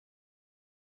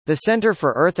The Center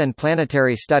for Earth and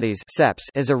Planetary Studies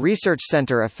is a research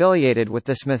center affiliated with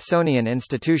the Smithsonian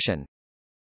Institution.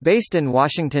 Based in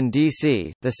Washington,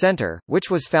 D.C., the center,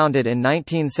 which was founded in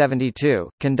 1972,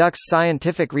 conducts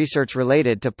scientific research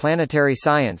related to planetary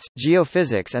science,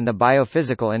 geophysics and the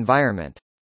biophysical environment.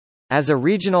 As a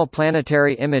regional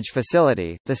planetary image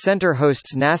facility, the center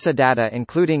hosts NASA data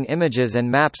including images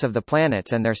and maps of the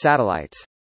planets and their satellites.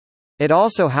 It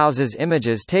also houses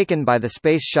images taken by the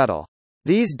Space Shuttle.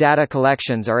 These data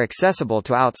collections are accessible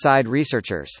to outside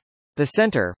researchers. The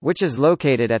center, which is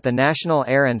located at the National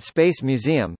Air and Space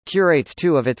Museum, curates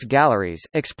two of its galleries,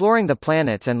 exploring the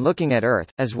planets and looking at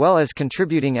Earth, as well as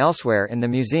contributing elsewhere in the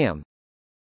museum.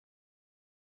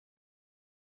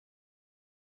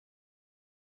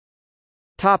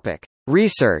 Topic: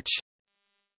 Research.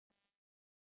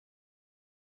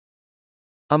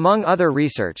 Among other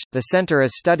research, the center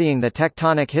is studying the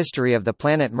tectonic history of the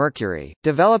planet Mercury,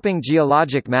 developing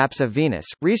geologic maps of Venus,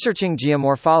 researching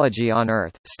geomorphology on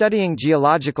Earth, studying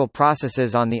geological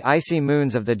processes on the icy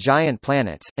moons of the giant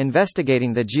planets,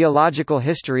 investigating the geological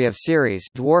history of Ceres,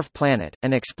 dwarf planet,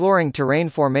 and exploring terrain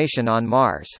formation on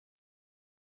Mars.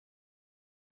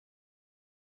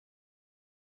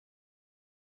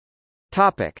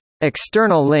 Topic: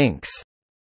 External links.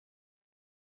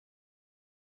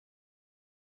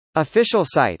 Official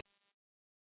site.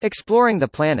 Exploring the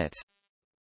planets.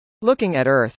 Looking at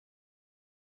Earth.